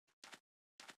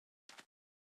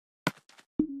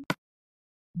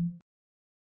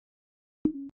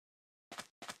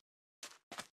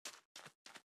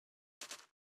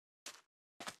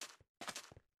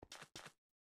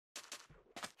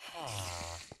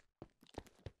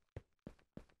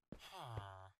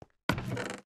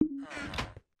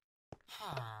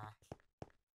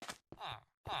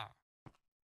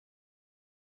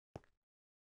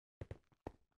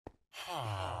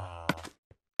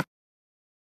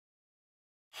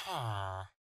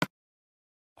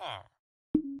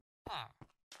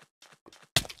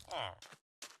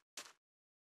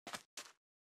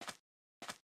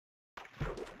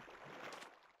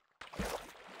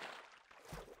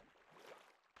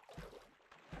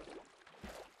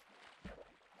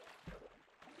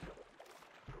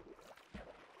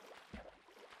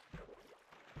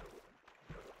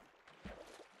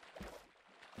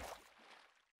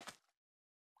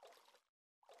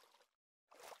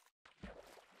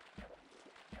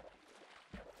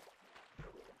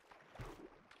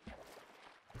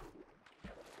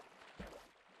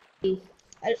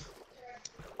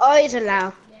Always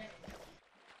allow.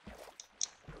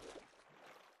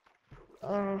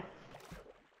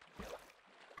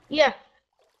 Yeah.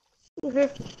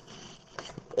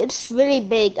 It's really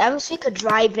big. I wish we could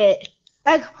drive it.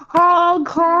 Like, honk,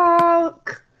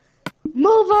 honk.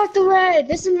 Move out the way.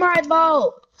 This is my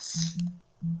boat.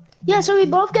 Yeah, so we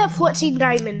both get 14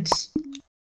 diamonds.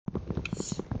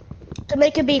 To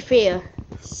make it be fair.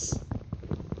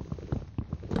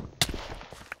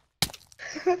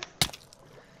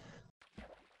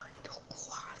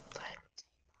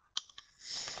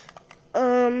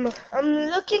 I'm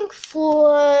looking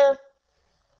for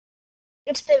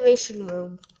inspiration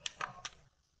room.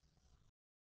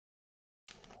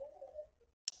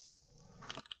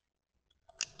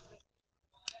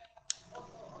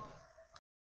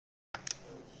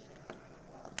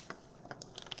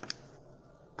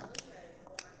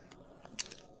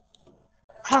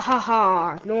 Ha ha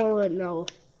ha. No, no.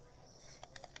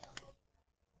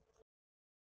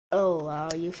 Oh wow,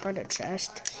 you found a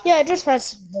chest. Yeah, I just found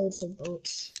some loads of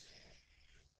boats.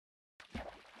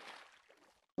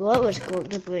 What was going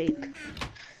to break?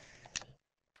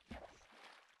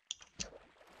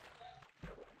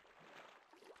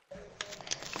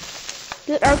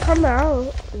 Dude, I'm coming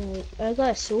out. Like, I got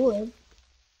a sword.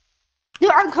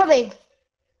 Dude, I'm coming.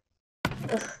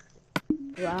 Ugh.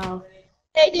 Wow.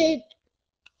 Hey, dude.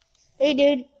 Hey,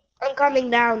 dude. I'm coming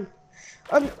down.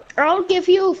 I'll give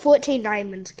you 14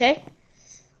 diamonds, okay?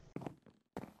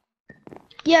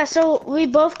 Yeah, so we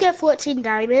both get 14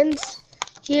 diamonds.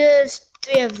 Here's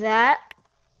 3 of that.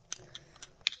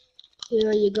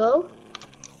 Here you go.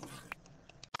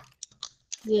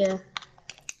 Yeah.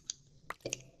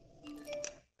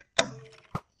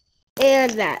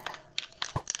 And that.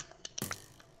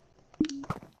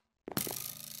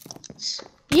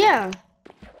 Yeah.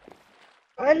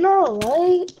 I know,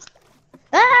 right?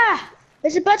 Ah!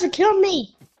 It's about to kill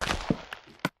me.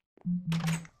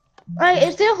 Alright,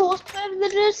 is there horse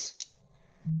privileges?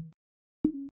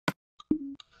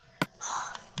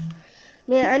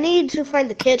 Man, I need to find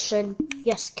the kitchen.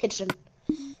 Yes, kitchen.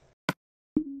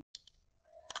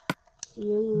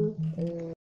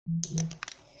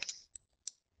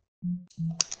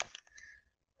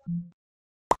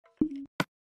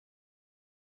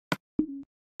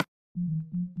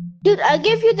 Dude, I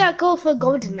gave you that gold for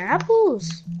golden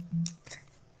apples.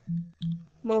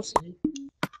 Mostly.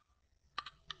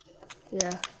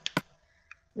 Yeah.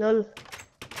 Lol.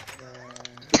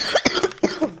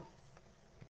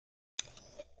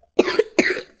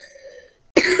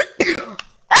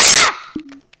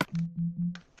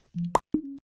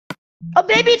 A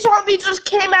baby zombie just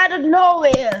came out of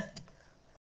nowhere.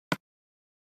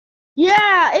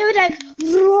 Yeah, it was like,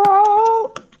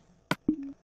 whoa.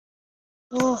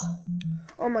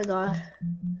 Oh my god.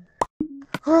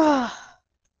 Oh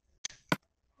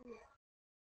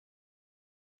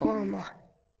my.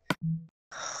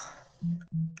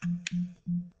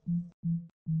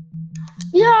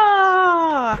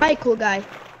 Yeah. Hi, cool guy.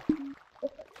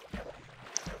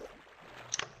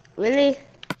 Really?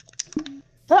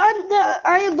 The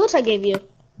iron boots I gave you.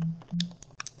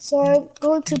 So I'm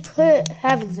going to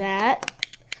have that.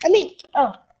 I mean,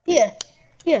 oh, here.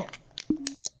 Yeah.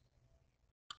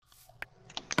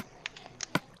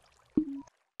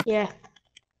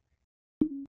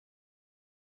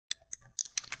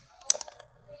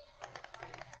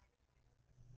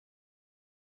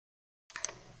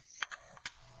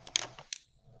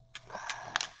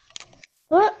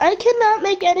 Well, I cannot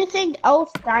make anything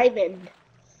else diamond.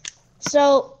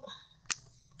 So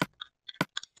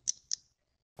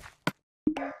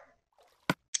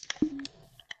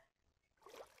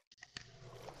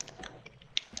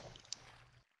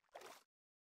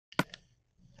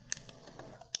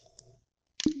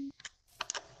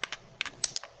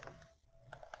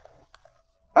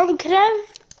can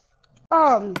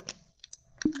I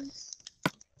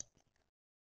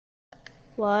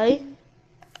why?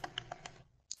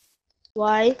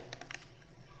 Why?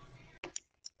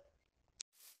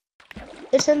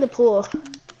 It's in the pool.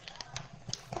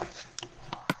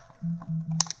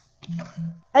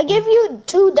 I give you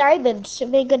 2 diamonds to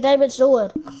make a diamond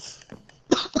sword.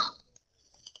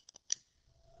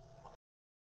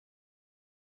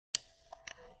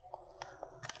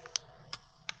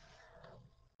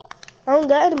 I don't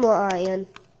got any more iron.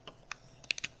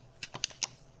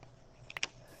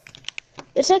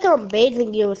 It's like I'm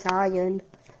bathing you with iron.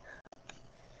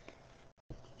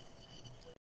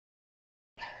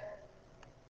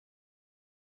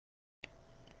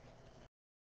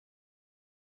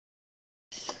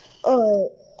 Alright,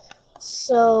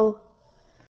 so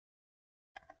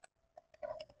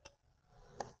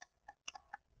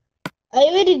I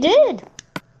already did.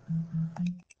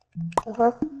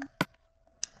 Uh-huh.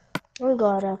 Oh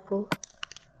god, Apple.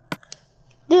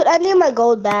 Dude, I need my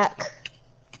gold back.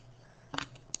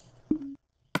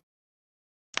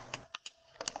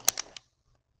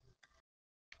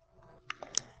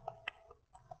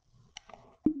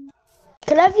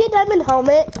 Can I have your diamond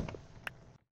helmet?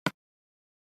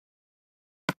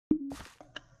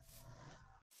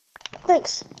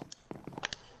 Thanks.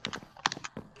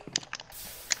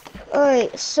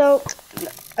 Alright, so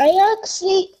I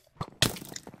actually,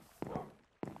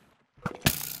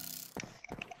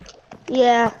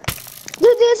 yeah.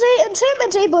 Dude, there's an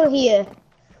enchantment table here.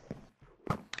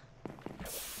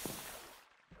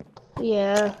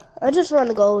 Yeah, I just want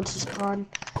to go to spawn.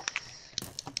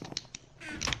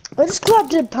 I just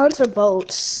grabbed a bunch of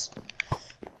boats.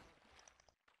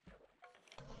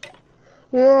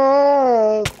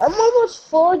 Whoa, I'm almost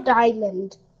 4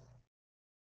 diamond.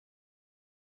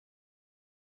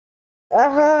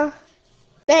 Uh-huh.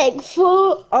 Like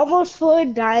almost 4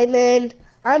 diamond.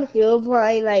 I'm here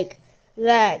playing like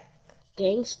that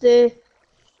gangster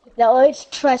that always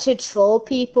tries to troll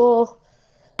people.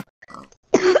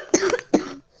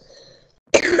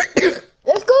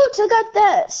 Let's go check out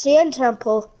that sand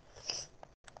temple.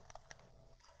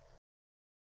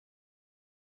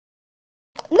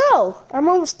 No, I'm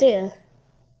almost there.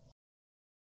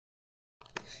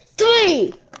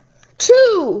 3,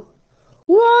 2,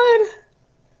 1.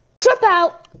 Trip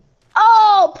out.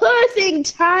 Oh,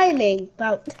 perfect timing.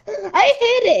 About I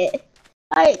hit it.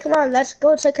 Alright, come on, let's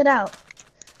go check it out.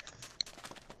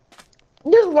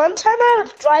 Dude, one time I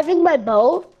was driving my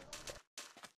boat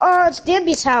on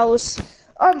Stampy's house.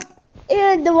 And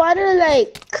the water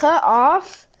like cut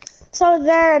off. So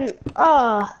then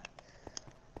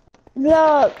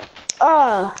the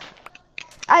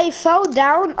I fell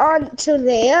down onto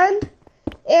land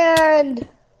and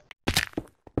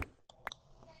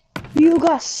you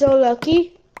got so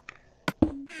lucky.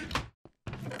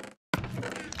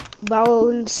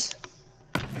 Bones.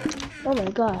 Oh my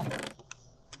god.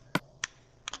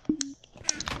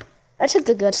 I took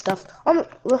the good stuff.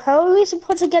 How are we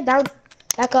supposed to get down?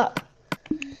 Back up.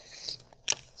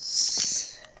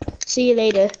 See you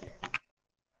later.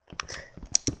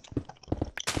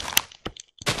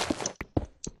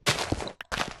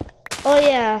 Oh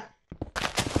yeah.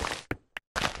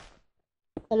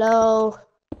 Hello.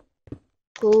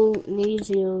 Who needs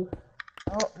you?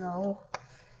 Oh no.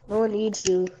 No one needs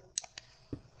you.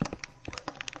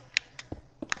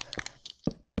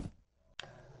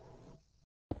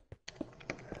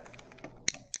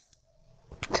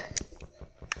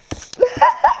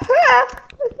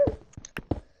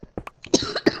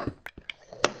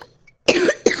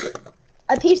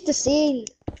 I pieced the scene.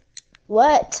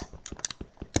 What?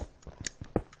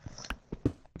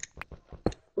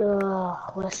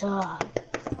 What's up?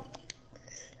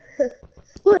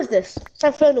 Who is this?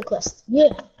 It's friend request.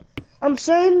 Yeah. I'm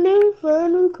sending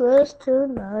friend request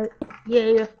tonight.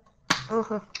 Yeah.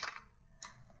 Uh-huh.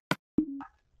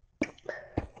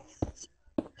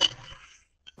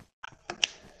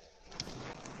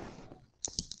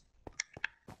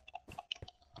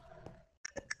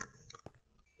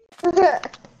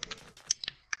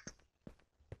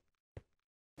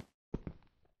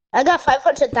 I got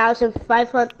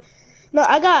 500,500. No,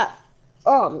 I got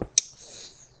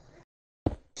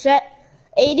set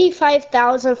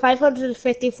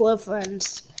 85,554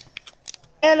 friends,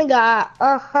 and I got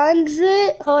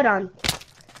 100. Hold on.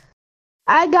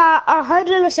 I got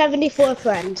 174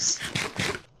 friends.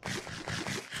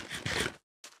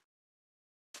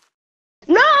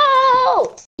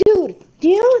 No, dude. Do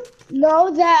you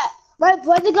know that my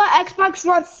brother got Xbox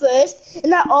One first,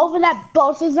 and I overlapped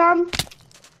both of them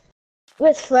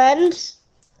with friends?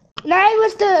 Now I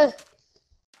was the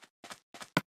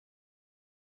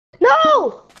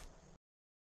no.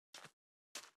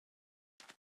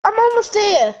 I'm almost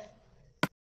there.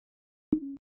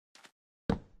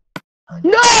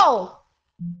 No.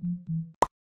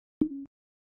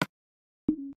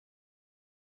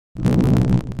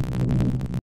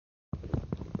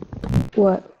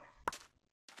 What?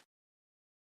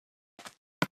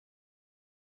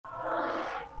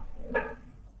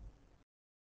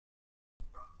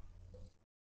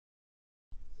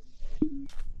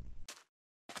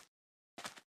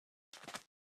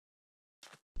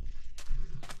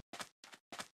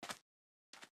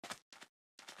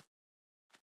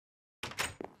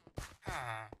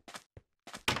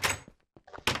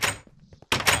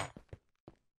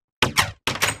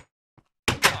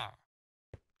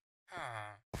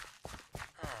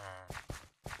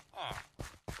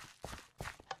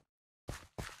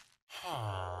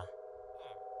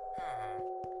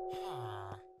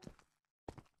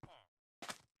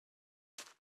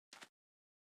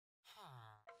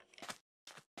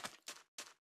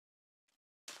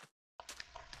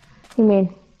 You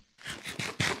mean?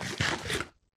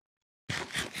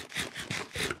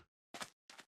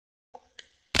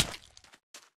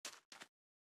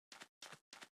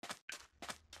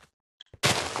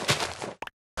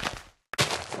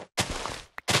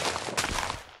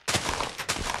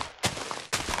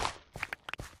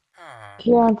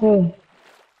 Keontae.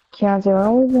 Keontae,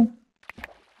 what was it?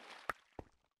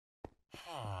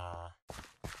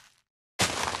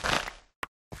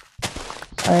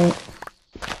 Alright.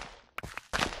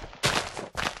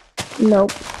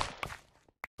 Nope.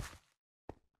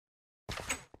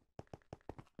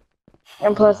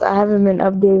 And plus, I haven't been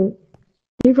updated.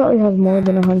 You probably have more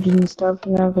than 100 and stuff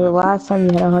now, because the last time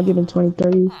you had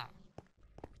 123.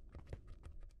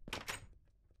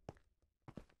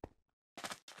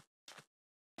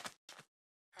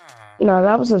 No,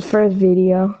 that was his first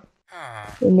video.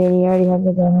 And then he already has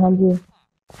like 100.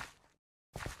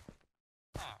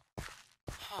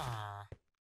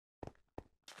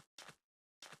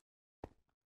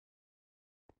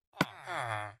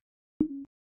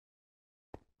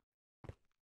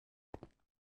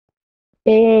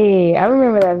 Hey, I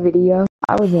remember that video.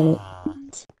 I was in it.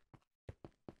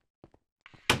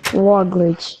 Wall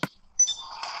glitch.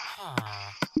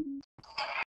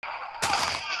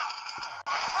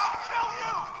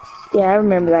 Yeah, I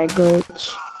remember that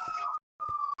glitch.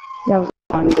 That was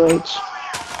a fun glitch.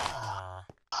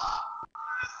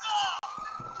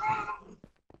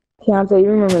 Keontae, you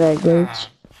remember that glitch?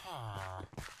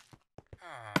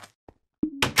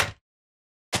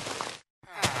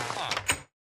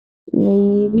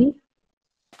 Maybe.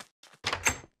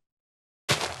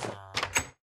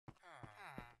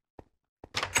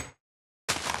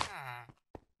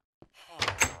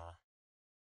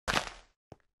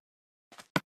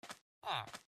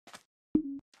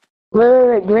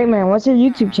 Wait, great man, what's your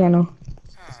YouTube channel?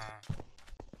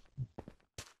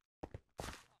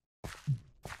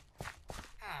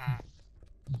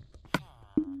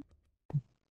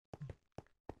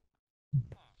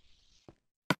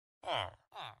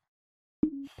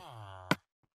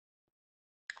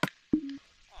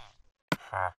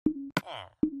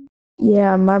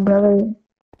 Yeah, my brother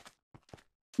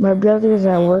is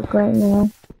at work right now.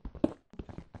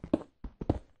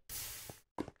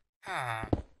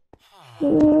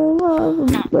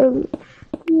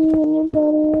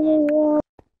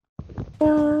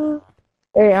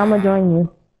 Hey, I'ma join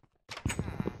you.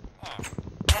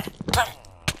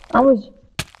 I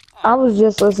was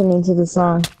just listening to the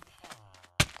song.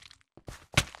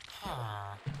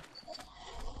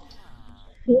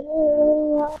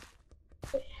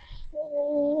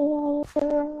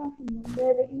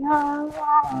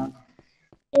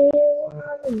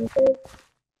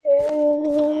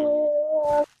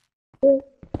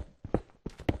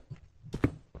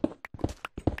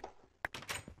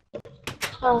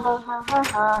 Ha ha ha ha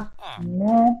ha.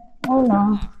 No, oh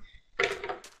no.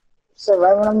 So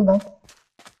right when I'm done.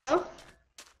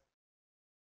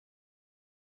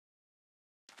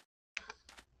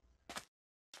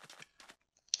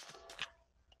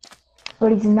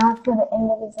 But he's not to the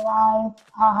end of his life.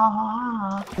 Ha ha ha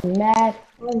ha. I'm mad.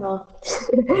 Oh no.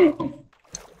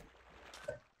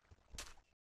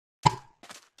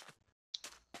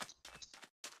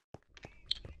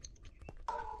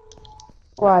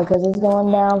 Why? Cause it's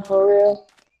going down for real.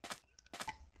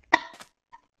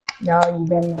 No, you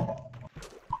better not.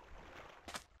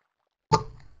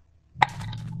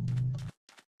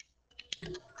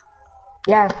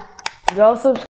 Yeah. Go subscribe.